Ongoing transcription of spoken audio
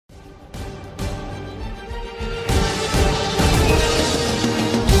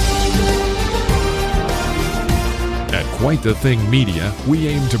Quite the Thing Media, we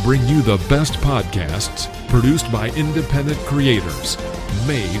aim to bring you the best podcasts produced by independent creators,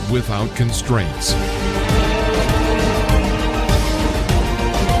 made without constraints.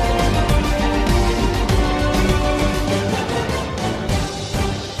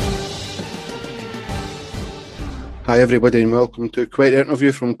 Hi everybody and welcome to Quite the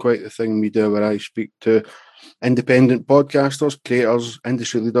Interview from Quite the Thing Media, where I speak to independent podcasters, creators,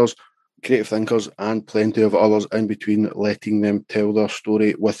 industry leaders, creative thinkers and plenty of others in between, letting them tell their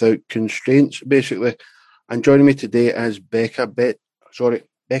story without constraints, basically. And joining me today is Becca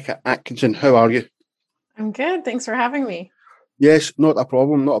Atkinson. How are you? I'm good. Thanks for having me. Yes, not a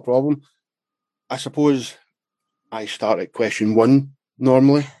problem. I suppose I start at question one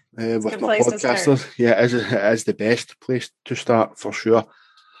normally. With my podcasters, yeah, it is the best place to start for sure.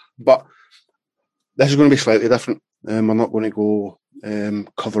 But this is going to be slightly different. We're not going to go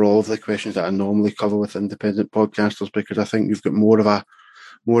cover all of the questions that I normally cover with independent podcasters, because I think you've got more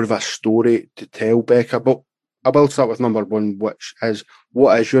of a story to tell, Becca. But I will start with number one, which is,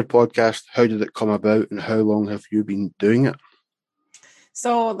 what is your podcast? How did it come about, and how long have you been doing it?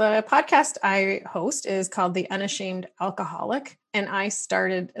 So the podcast I host is called The Unashamed Alcoholic, and I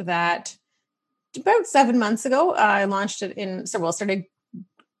started that about 7 months ago. I launched it started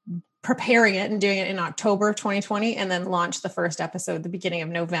preparing it and doing it in October of 2020, and then launched the first episode the beginning of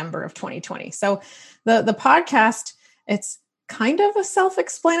November of 2020. So the podcast, it's kind of a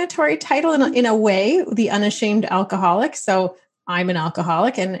self-explanatory title in a way, The Unashamed Alcoholic. So I'm an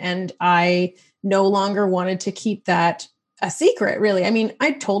alcoholic, and I no longer wanted to keep that a secret, really. I mean,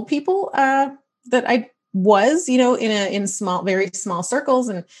 I told people that I was, in small, very small circles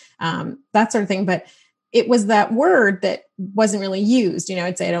and that sort of thing. But it was that word that wasn't really used.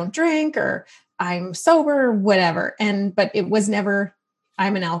 I'd say I don't drink, or I'm sober, or whatever. But it was never,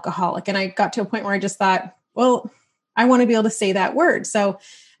 I'm an alcoholic. And I got to a point where I just thought, well, I want to be able to say that word. So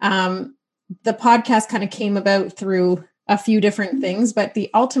the podcast kind of came about through a few different things, but the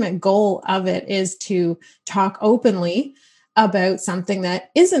ultimate goal of it is to talk openly about something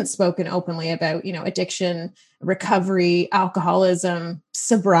that isn't spoken openly about, addiction, recovery, alcoholism,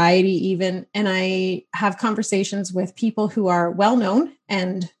 sobriety even. And I have conversations with people who are well-known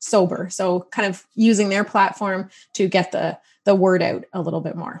and sober. So kind of using their platform to get the word out a little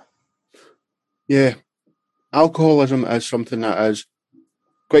bit more. Yeah. Alcoholism is something that is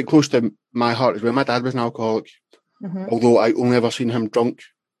quite close to my heart as well. My dad was an alcoholic, although I only ever seen him drunk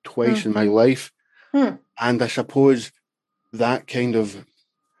twice in my life. And I suppose that kind of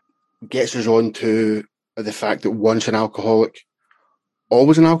gets us on to the fact that once an alcoholic,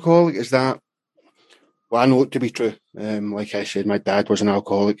 always an alcoholic. Is that, well, I know it to be true. Like I said, my dad was an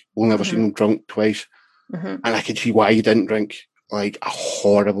alcoholic, only ever seen him drunk twice. And I could see why he didn't drink, like a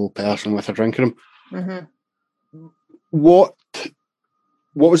horrible person with a drink in him. What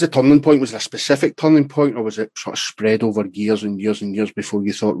was the turning point? Was it a specific turning point, or was it sort of spread over years and years and years before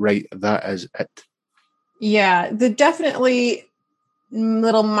you thought, right, that is it? Yeah, the definitely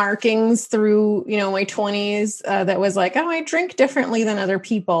little markings through, my 20s that was like, oh, I drink differently than other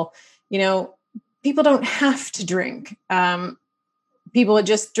people. People don't have to drink. People would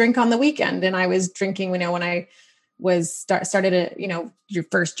just drink on the weekend. And I was drinking, when I was started your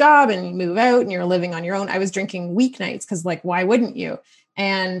first job and you move out and you're living on your own. I was drinking weeknights because, like, why wouldn't you?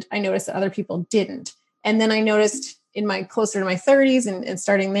 And I noticed that other people didn't. And then I noticed closer to my 30s and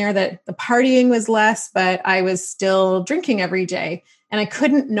starting there that the partying was less, but I was still drinking every day and I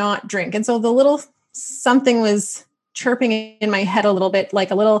couldn't not drink. And so the little something was chirping in my head a little bit,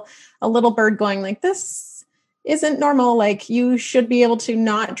 like a little bird going like, this isn't normal. Like, you should be able to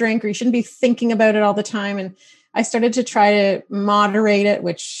not drink, or you shouldn't be thinking about it all the time. And I started to try to moderate it,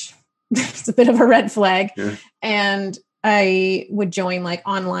 which is a bit of a red flag. Yeah. And I would join like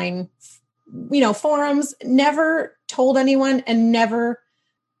online forums, never told anyone, and never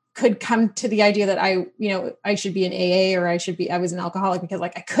could come to the idea that I should be an AA, or I was an alcoholic, because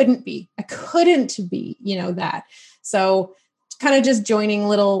like I couldn't be that. So kind of just joining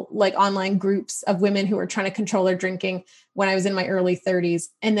little like online groups of women who were trying to control their drinking when I was in my early 30s.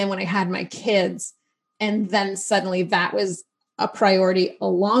 And then when I had my kids, and then suddenly that was a priority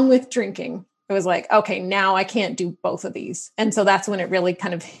along with drinking. It was like, okay, now I can't do both of these. And so that's when it really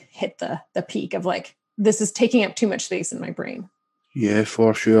kind of hit the peak of like, this is taking up too much space in my brain. Yeah,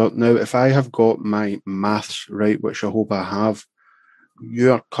 for sure. Now, if I have got my maths right, which I hope I have,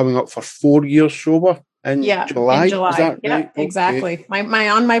 you're coming up for 4 years sober in July. In July. Is that yeah, right? Exactly. Okay.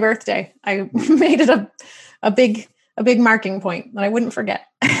 On my birthday, I made it a big marking point that I wouldn't forget.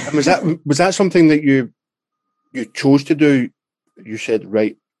 And was that something that you chose to do? You said,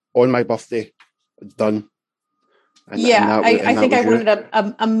 right, on my birthday, done. And I think I yours.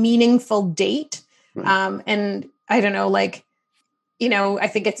 wanted a meaningful date. Right. And I don't know, like, I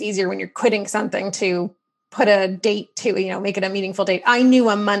think it's easier when you're quitting something to put a date to, make it a meaningful date. I knew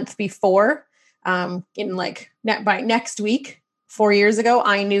a month before, by next week, 4 years ago,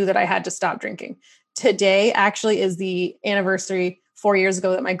 I knew that I had to stop drinking. Today actually is the anniversary 4 years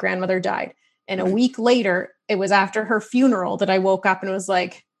ago that my grandmother died. And a week later, it was after her funeral that I woke up and was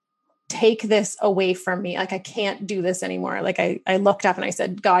like, take this away from me. Like, I can't do this anymore. Like I looked up and I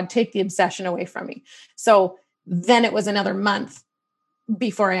said, God, take the obsession away from me. So then it was another month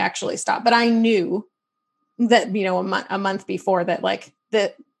before I actually stopped. But I knew that, a month before that, like,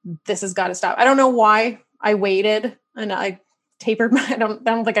 that this has got to stop. I don't know why I waited and I tapered. I don't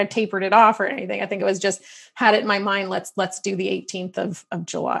think I tapered it off or anything. I think it was just had it in my mind. Let's do the 18th of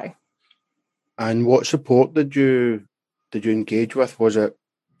July. And what support did you engage with?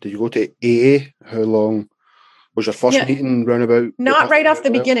 Did you go to AA? How long was your first meeting roundabout? Not right off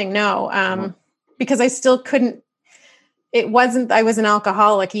the beginning, no. Because I still couldn't. It wasn't. I was an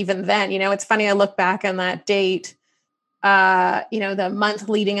alcoholic even then. It's funny. I look back on that date. The month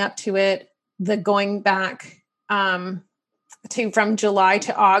leading up to it, the going back from July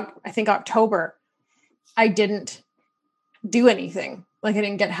to October. I didn't do anything. Like, I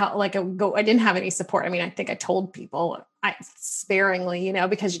didn't get help. Like, I didn't have any support. I mean, I think I told people sparingly,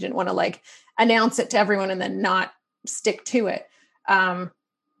 because you didn't want to like announce it to everyone and then not stick to it.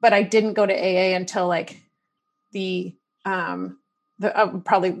 But I didn't go to AA until like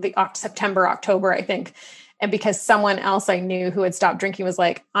probably the September, October, I think. And because someone else I knew who had stopped drinking was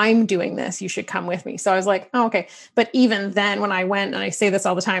like, I'm doing this, you should come with me. So I was like, oh, okay. But even then when I went, and I say this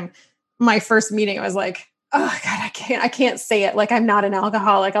all the time, my first meeting, I was like, oh God, I can't say it. Like, I'm not an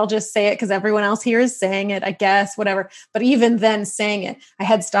alcoholic. I'll just say it because everyone else here is saying it, I guess, whatever. But even then saying it, I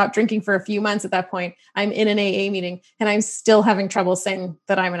had stopped drinking for a few months at that point. I'm in an AA meeting and I'm still having trouble saying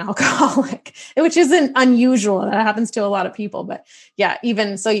that I'm an alcoholic, which isn't unusual. That happens to a lot of people. But yeah,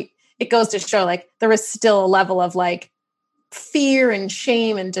 even so, it goes to show like there was still a level of like fear and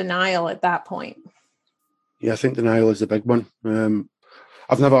shame and denial at that point. Yeah, I think denial is the big one.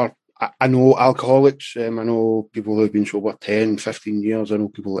 I know alcoholics. I know people who have been sober 10, 15 years. I know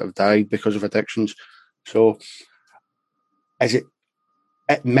people that have died because of addictions. So is it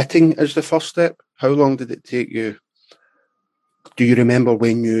admitting is the first step? How long did it take you? Do you remember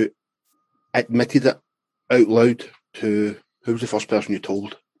when you admitted it out loud to who was the first person you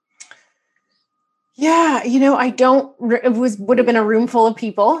told? Yeah, I don't, would have been a room full of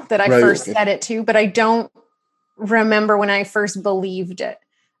people that I first said it to, but I don't remember when I first believed it.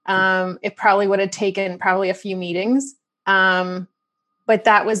 It probably would have taken a few meetings. But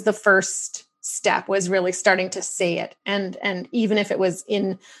that was the first step, was really starting to say it. And even if it was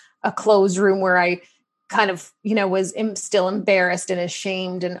in a closed room where I kind of, was still embarrassed and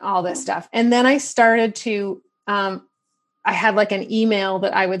ashamed and all this stuff. And then I started to, I had like an email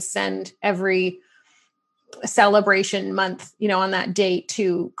that I would send every celebration month, on that date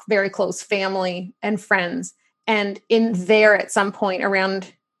to very close family and friends. And in there at some point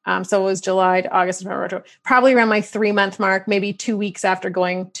around, so it was July to August, September, probably around my 3-month mark, maybe 2 weeks after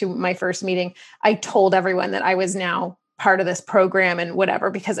going to my first meeting, I told everyone that I was now part of this program and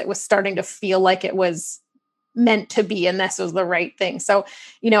whatever, because it was starting to feel like it was meant to be, and this was the right thing. So,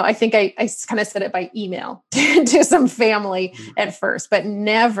 I think I kind of said it by email to some family at first, but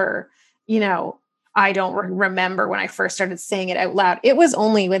never, I don't remember when I first started saying it out loud. It was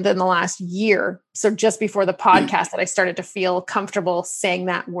only within the last year, so just before the podcast, that I started to feel comfortable saying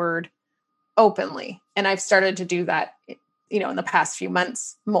that word openly. And I've started to do that, in the past few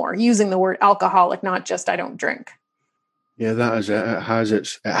months more, using the word alcoholic, not just I don't drink. Yeah, that is it.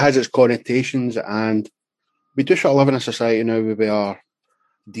 It has its connotations, and we do sort of live in a society now where we are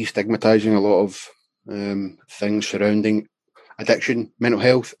destigmatizing a lot of things surrounding addiction, mental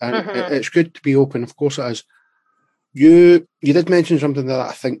health, and it's good to be open. Of course it is. You did mention something that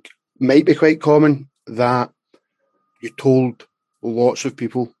I think might be quite common, that you told lots of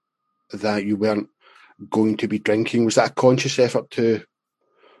people that you weren't going to be drinking. Was that a conscious effort to,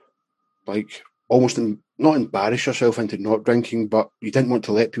 like, almost not embarrass yourself into not drinking, but you didn't want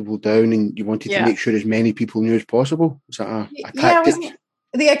to let people down and you wanted to make sure as many people knew as possible? Was that a tactic?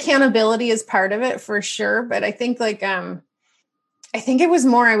 The accountability is part of it for sure, but I think like I think it was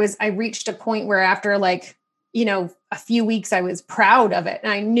more, I reached a point where after like, a few weeks, I was proud of it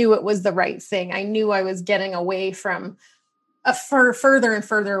and I knew it was the right thing. I knew I was getting away from further and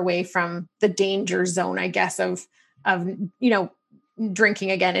further away from the danger zone, I guess, of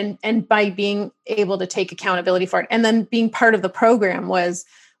drinking again. And by being able to take accountability for it and then being part of the program was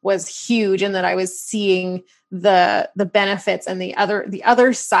huge. And that I was seeing the benefits and the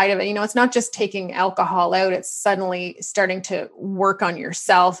other side of it. It's not just taking alcohol out, it's suddenly starting to work on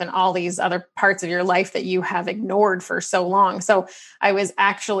yourself and all these other parts of your life that you have ignored for so long. So I was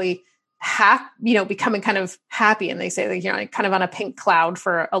actually becoming kind of happy. And they say that, kind of on a pink cloud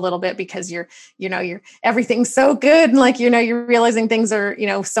for a little bit, because you're everything's so good. And you're realizing things are,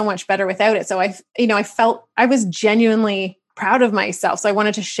 so much better without it. So I felt I was genuinely proud of myself. So I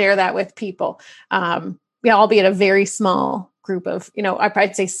wanted to share that with people. Albeit a very small group of,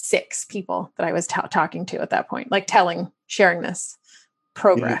 I'd say 6 people that I was talking to at that point, sharing this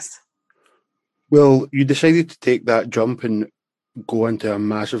progress. Yeah. Well, you decided to take that jump and go into a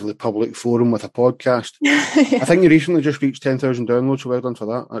massively public forum with a podcast. Yeah. I think you recently just reached 10,000 downloads, so well done for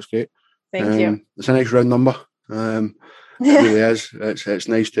that. That's great. Thank you. It's a nice round number. It really is. It's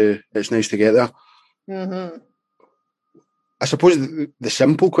nice to get there. Mm-hmm. I suppose the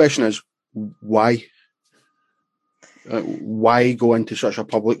simple question is why? Why go into such a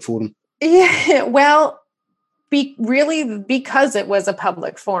public forum? Yeah, well, because it was a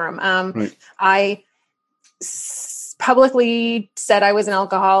public forum. Right. I publicly said I was an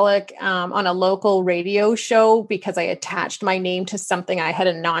alcoholic on a local radio show because I attached my name to something I had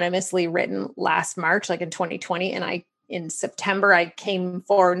anonymously written last March, in 2020. And in September, I came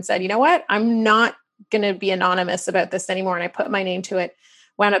forward and said, you know what? I'm not going to be anonymous about this anymore. And I put my name to it,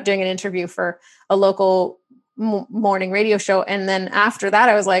 wound up doing an interview for a local morning radio show. And then after that,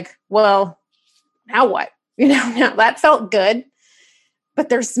 I was like, well, now what? Now that felt good, but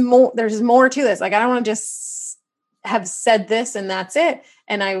there's more to this. I don't want to just have said this and that's it.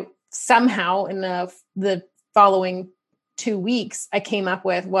 And I somehow in the following 2 weeks, I came up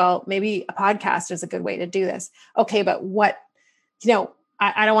with, well, maybe a podcast is a good way to do this. Okay. But what,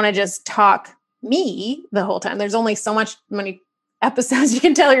 I don't want to just talk me the whole time. There's only many episodes you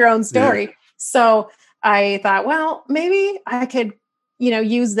can tell your own story. Yeah. So I thought, well, maybe I could,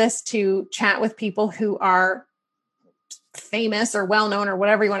 use this to chat with people who are famous or well-known or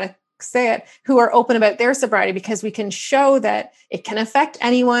whatever you want to say it, who are open about their sobriety, because we can show that it can affect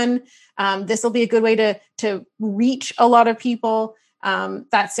anyone. This will be a good way to reach a lot of people.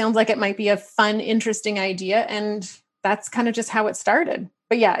 That sounds like it might be a fun, interesting idea. And that's kind of just how it started.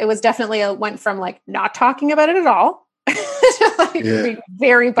 But yeah, it was definitely went from not talking about it at all to being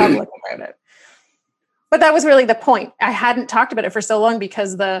very public about it. But that was really the point. I hadn't talked about it for so long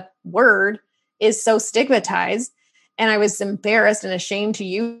because the word is so stigmatized, and I was embarrassed and ashamed to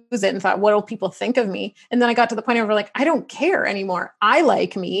use it and thought, what will people think of me? And then I got to the point where I don't care anymore. I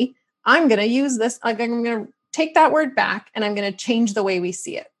like me. I'm going to use this. I'm going to take that word back and I'm going to change the way we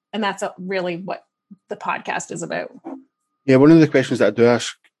see it. And that's really what the podcast is about. Yeah. One of the questions that I do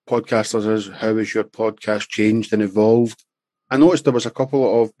ask podcasters is, how has your podcast changed and evolved? I noticed there was a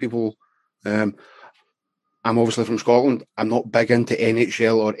couple of people, I'm obviously from Scotland. I'm not big into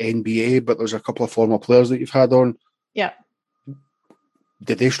NHL or NBA, but there's a couple of former players that you've had on. Yeah.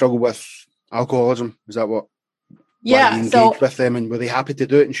 Did they struggle with alcoholism? Is that what? Yeah. You engaged with them, and were they happy to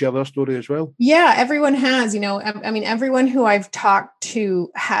do it and share their story as well? Yeah, everyone has. Everyone who I've talked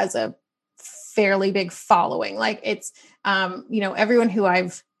to has a fairly big following. It's, everyone who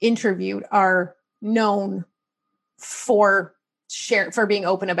I've interviewed are known for being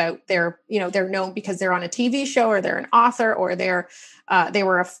open about they're known because they're on a TV show, or they're an author, or they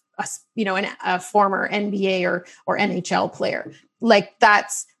were a former NBA or NHL player.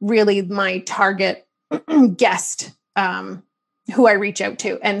 That's really my target guest, who I reach out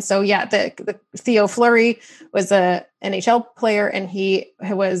to. And so, yeah, the Theo Fleury was a NHL player, and he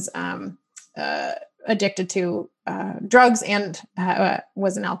was addicted to drugs and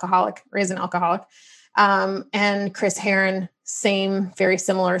was an alcoholic, or is an alcoholic. And Chris Heron, same, very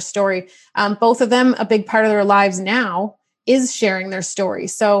similar story. Both of them, a big part of their lives now is sharing their story.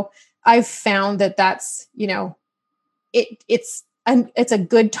 So I've found that that's, it's a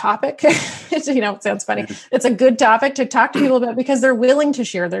good topic. It sounds funny. It's a good topic to talk to people about, because they're willing to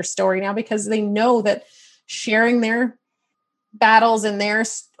share their story now, because they know that sharing their battles and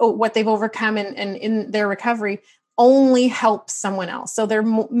what they've overcome and in their recovery only helps someone else. So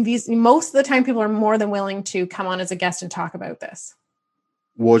most of the time, people are more than willing to come on as a guest and talk about this.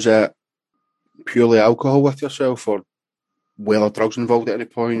 Was it purely alcohol with yourself, or were there drugs involved at any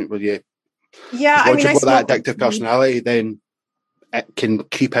point? Were you? Yeah, once you've got that addictive personality, then it can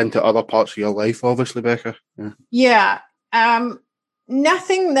creep into other parts of your life, obviously, Becca. Yeah.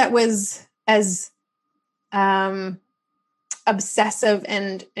 Nothing that was as obsessive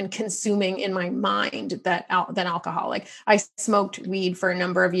and consuming in my mind than alcohol. I smoked weed for a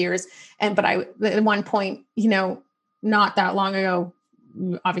number of years, but I, at one point, not that long ago,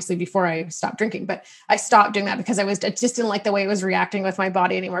 obviously before I stopped drinking, but I stopped doing that because I just didn't like the way it was reacting with my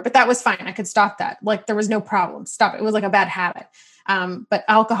body anymore, but that was fine. I could stop that. Like there was no problem. Stop. It was like a bad habit. But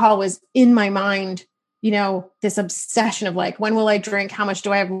alcohol was in my mind, this obsession of like, when will I drink? How much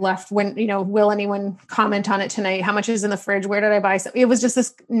do I have left? When, will anyone comment on it tonight? How much is in the fridge? Where did I buy some? It was just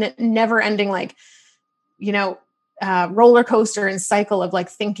this never ending, like, roller coaster and cycle of like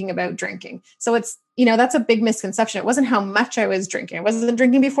thinking about drinking. So it's, that's a big misconception. It wasn't how much I was drinking. I wasn't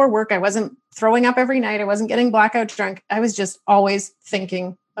drinking before work. I wasn't throwing up every night. I wasn't getting blackout drunk. I was just always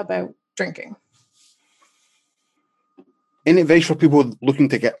thinking about drinking. Any advice for people looking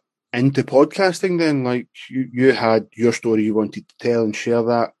to get into podcasting then? Like you had your story you wanted to tell and share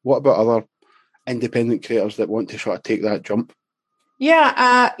that. What about other independent creators that want to sort of take that jump?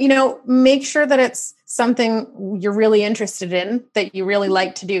 Yeah. Make sure that it's something you're really interested in, that you really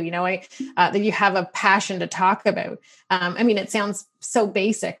like to do, that you have a passion to talk about. It sounds so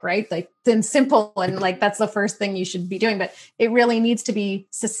basic, right? Like then simple. And like, that's the first thing you should be doing, but it really needs to be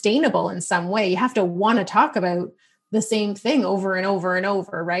sustainable in some way. You have to want to talk about the same thing over and over and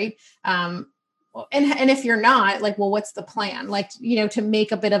over. Right. And if you're not, like, well, what's the plan? Like, to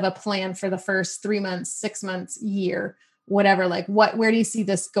make a bit of a plan for the first 3 months, 6 months, year, whatever, like where do you see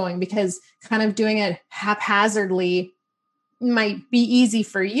this going? Because kind of doing it haphazardly might be easy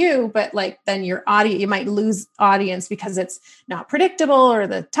for you, but like then your audience, you might lose audience because it's not predictable or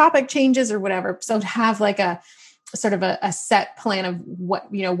the topic changes or whatever. So to have like a sort of a set plan of what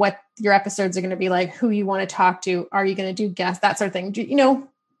your episodes are going to be like, who you want to talk to, are you going to do guests, that sort of thing.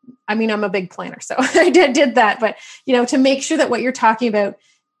 I'm a big planner, so I did that, but to make sure that what you're talking about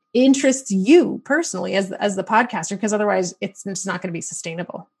interests you personally as the podcaster, because otherwise it's not going to be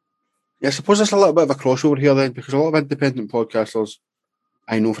sustainable. Yeah, I suppose there's a little bit of a crossover here then, because a lot of independent podcasters,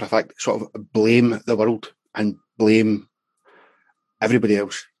 I know for a fact, sort of blame the world and blame everybody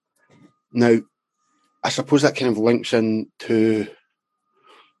else. Now, I suppose that kind of links into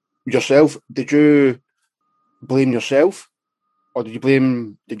yourself. Did you blame yourself, or did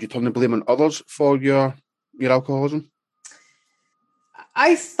you turn the blame on others for your alcoholism?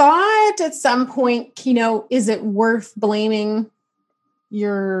 I thought at some point, is it worth blaming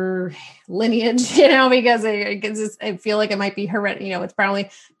your lineage, because I feel like it might be it's probably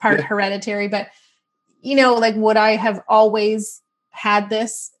part hereditary, but, like, would I have always had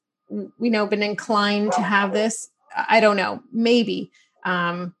this, been inclined to have this? I don't know. Maybe.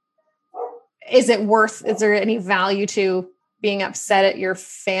 Is there any value to being upset at your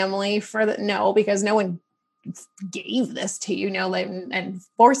family for that? No, because no one gave this to you, and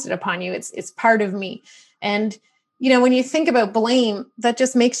forced it upon you. It's part of me. And, when you think about blame, that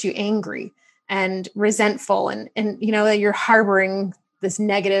just makes you angry and resentful and that you're harboring this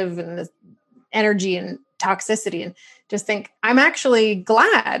negative and this energy and toxicity, and just think, I'm actually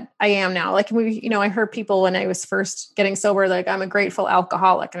glad I am now. Like I heard people when I was first getting sober, like, I'm a grateful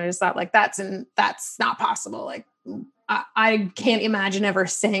alcoholic. And I just thought, like, that's not possible. Like, I can't imagine ever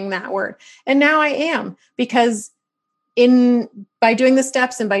saying that word. And now I am, because by doing the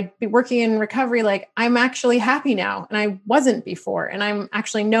steps and by working in recovery, like, I'm actually happy now. And I wasn't before. And I'm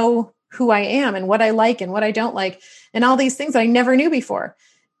actually know who I am and what I like and what I don't like, and all these things that I never knew before.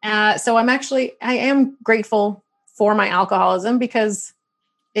 So I am grateful for my alcoholism, because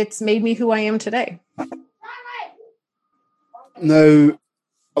it's made me who I am today. Now,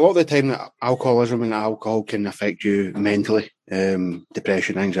 a lot of the time that alcoholism and alcohol can affect you mentally,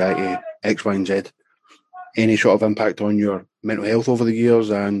 depression, anxiety, X, Y, and Z. Any sort of impact on your mental health over the years,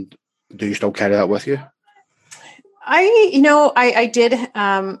 and do you still carry that with you? I did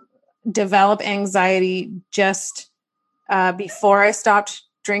develop anxiety just before I stopped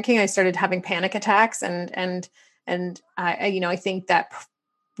drinking. I started having panic attacks, and I think that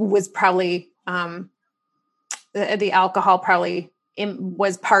was probably the alcohol probably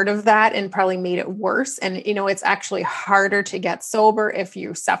was part of that and probably made it worse. And, it's actually harder to get sober if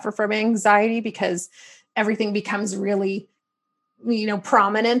you suffer from anxiety, because everything becomes really,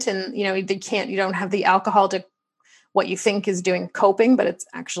 prominent, and, you don't have the alcohol to what you think is doing coping, but it's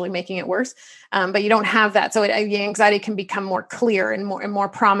actually making it worse. But you don't have that. So the anxiety can become more clear and more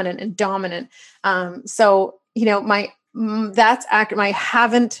prominent and dominant. I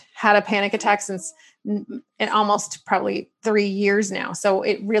haven't had a panic attack since in almost probably 3 years now. So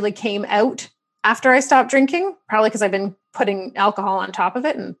it really came out after I stopped drinking, probably because I've been putting alcohol on top of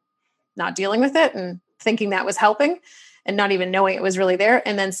it and not dealing with it and thinking that was helping and not even knowing it was really there.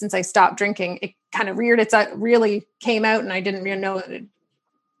 And then since I stopped drinking, it kind of reared its really came out, and I didn't even know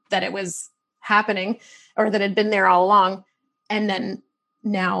that it was happening or that it had been there all along. And then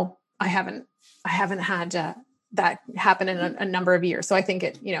now I haven't had that happened in a number of years. So I think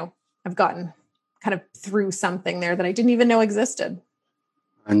I've gotten kind of through something there that I didn't even know existed.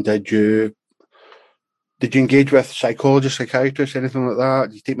 And did you engage with psychologists, psychiatrists, anything like that?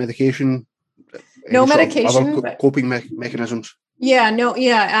 Did you take medication? No medication. Other coping mechanisms? Yeah, no,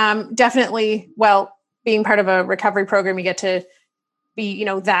 yeah, definitely. Well, being part of a recovery program, you get to be,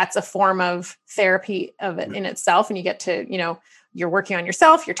 that's a form of therapy of it in itself. And you get to, you're working on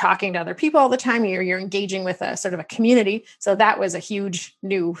yourself, you're talking to other people all the time, you're engaging with a sort of a community. So that was a huge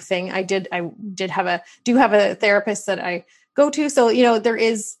new thing. I do have a therapist that I go to. So, there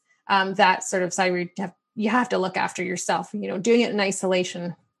is that sort of side where you have to look after yourself, doing it in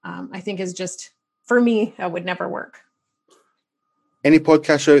isolation, I think is just, for me, that would never work. Any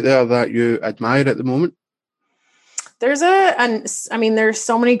podcasts out there that you admire at the moment? There's there's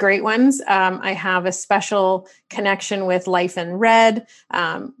so many great ones. I have a special connection with Life in Red.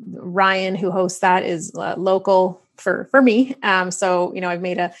 Ryan, who hosts that, is local for me. So, I've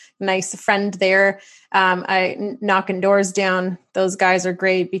made a nice friend there. I Knocking Doors Down. Those guys are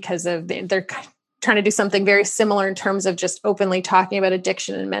great because they're trying to do something very similar in terms of just openly talking about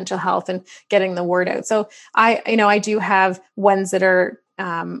addiction and mental health and getting the word out. So I do have ones that are,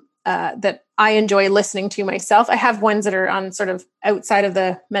 that I enjoy listening to myself. I have ones that are on sort of outside of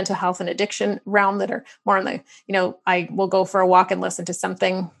the mental health and addiction realm that are more on the, I will go for a walk and listen to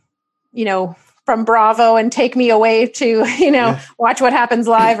something, from Bravo and take me away to, watch What Happens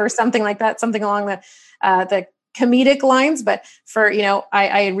Live or something like that, something along the comedic lines. But for,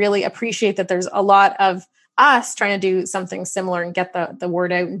 I really appreciate that there's a lot of us trying to do something similar and get the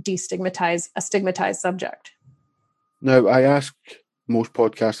word out and destigmatize a stigmatized subject. Now, I ask most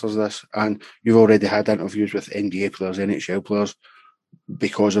podcasters this, and you've already had interviews with NBA players, NHL players,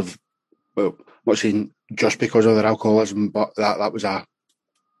 because of, well, I'm not saying just because of their alcoholism, but that was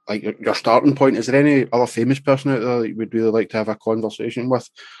your starting point. Is there any other famous person out there that you would really like to have a conversation with,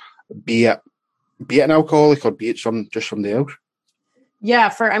 be it an alcoholic or be it just somebody else? Yeah,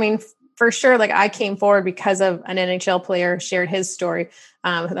 for sure. Like, I came forward because of an NHL player shared his story.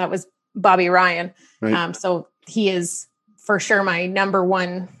 That was Bobby Ryan. Right. So he is for sure my number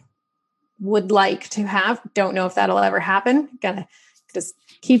one. Would like to have. Don't know if that'll ever happen. Gotta just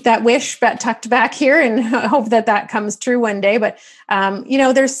keep that wish tucked back here and hope that comes true one day. But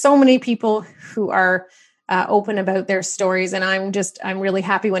there's so many people who are open about their stories, and I'm really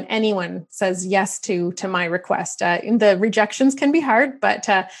happy when anyone says yes to my request. The rejections can be hard, but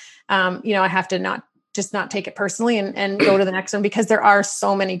I have to not take it personally and go to the next one, because there are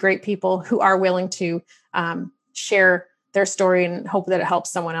so many great people who are willing to share their story and hope that it helps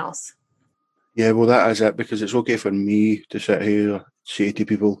someone else. Yeah, well, that is it, because it's okay for me to sit here and say to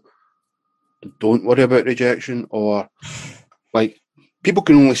people, don't worry about rejection, or people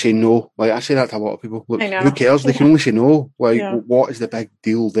can only say no. I say that to a lot of people. Look, who cares? They can only say no. What is the big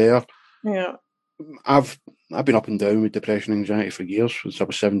deal there? Yeah. I've been up and down with depression and anxiety for years, since I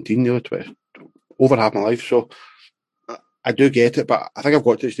was 17, nearly 20, over half my life. So I do get it, but I think I've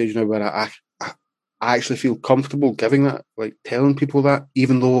got to the stage now where I actually feel comfortable giving that, telling people that,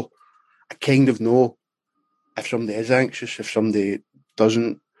 even though I kind of know if somebody is anxious, if somebody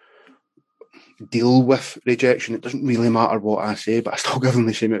doesn't deal with rejection, it doesn't really matter what I say, but I still give them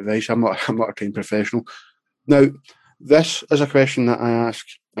the same advice. I'm not a trained professional. Now, this is a question that I ask,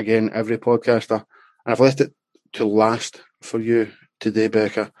 again, every podcaster, and I've left it to last for you today,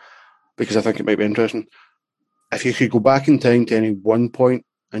 Becca, because I think it might be interesting. If you could go back in time to any one point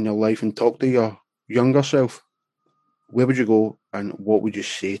in your life and talk to your younger self, where would you go and what would you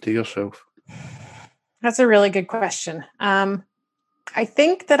say to yourself? That's a really good question. I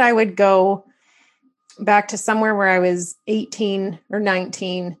think that I would go back to somewhere where I was 18 or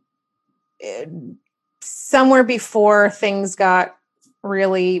 19, somewhere before things got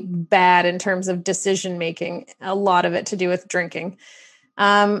really bad in terms of decision making, a lot of it to do with drinking.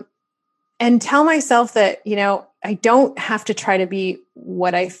 And tell myself that, I don't have to try to be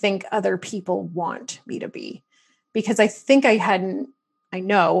what I think other people want me to be, because I think I had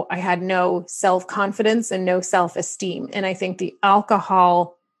no self-confidence and no self-esteem. And I think the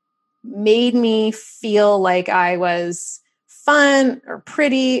alcohol made me feel like I was fun or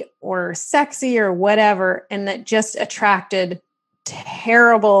pretty or sexy or whatever. And that just attracted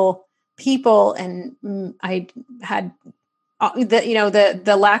terrible people. And I had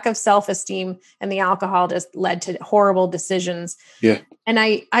the lack of self-esteem, and the alcohol just led to horrible decisions. Yeah. And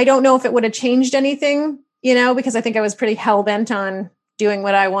I don't know if it would have changed anything, because I think I was pretty hell-bent on doing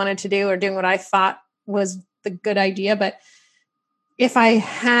what I wanted to do or doing what I thought was the good idea. But if I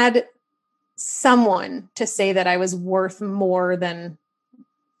had someone to say that I was worth more than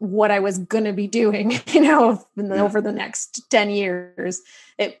what I was going to be doing, over the next 10 years.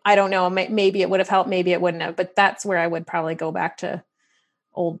 I don't know, maybe it would have helped, maybe it wouldn't have, but that's where I would probably go back to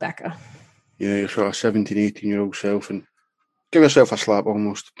old Becca. Yeah, your sort of 17, 18-year-old self, and give yourself a slap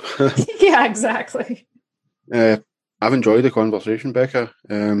almost. Yeah, exactly. I've enjoyed the conversation, Becca.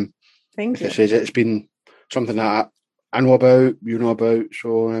 Thank you. Like I said, it's been something that I know about, you know about,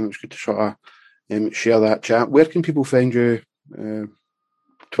 so it's good to sort of share that chat. Where can people find you?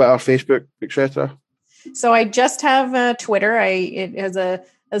 Twitter, Facebook, etc. So I just have Twitter. As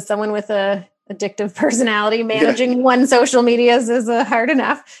someone with a addictive personality, managing one social media is hard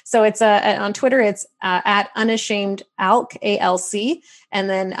enough. So it's on Twitter. It's at Unashamed Alc, ALC, and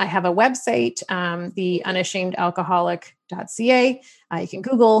then I have a website, the unashamedalcoholic.ca. You can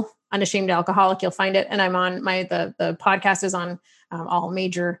Google Unashamed Alcoholic, you'll find it, and I'm on the podcast is on all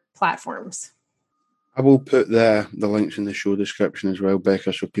major platforms. I will put the links in the show description as well,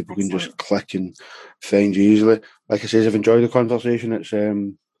 Becca, so people can just click and find you easily. Like I said, I've enjoyed the conversation. It's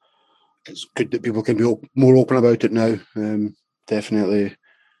good that people can be more open about it now. Definitely.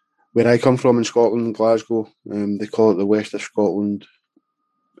 Where I come from in Scotland, Glasgow, they call it the West of Scotland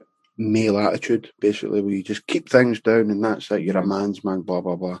male attitude, basically, where you just keep things down and that's it. You're a man's man, blah,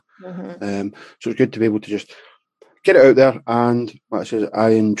 blah, blah. Mm-hmm. So it's good to be able to just get it out there. And like I said, I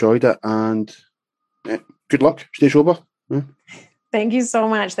enjoyed it, and good luck. Stay sober. Yeah. Thank you so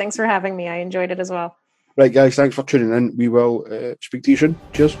much. Thanks for having me. I enjoyed it as well. Right, guys, thanks for tuning in. We will speak to you soon.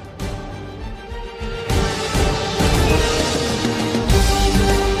 Cheers.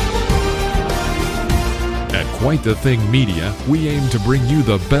 At Quite the Thing Media, we aim to bring you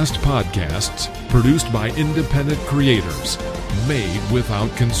the best podcasts produced by independent creators, made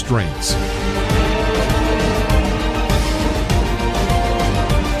without constraints.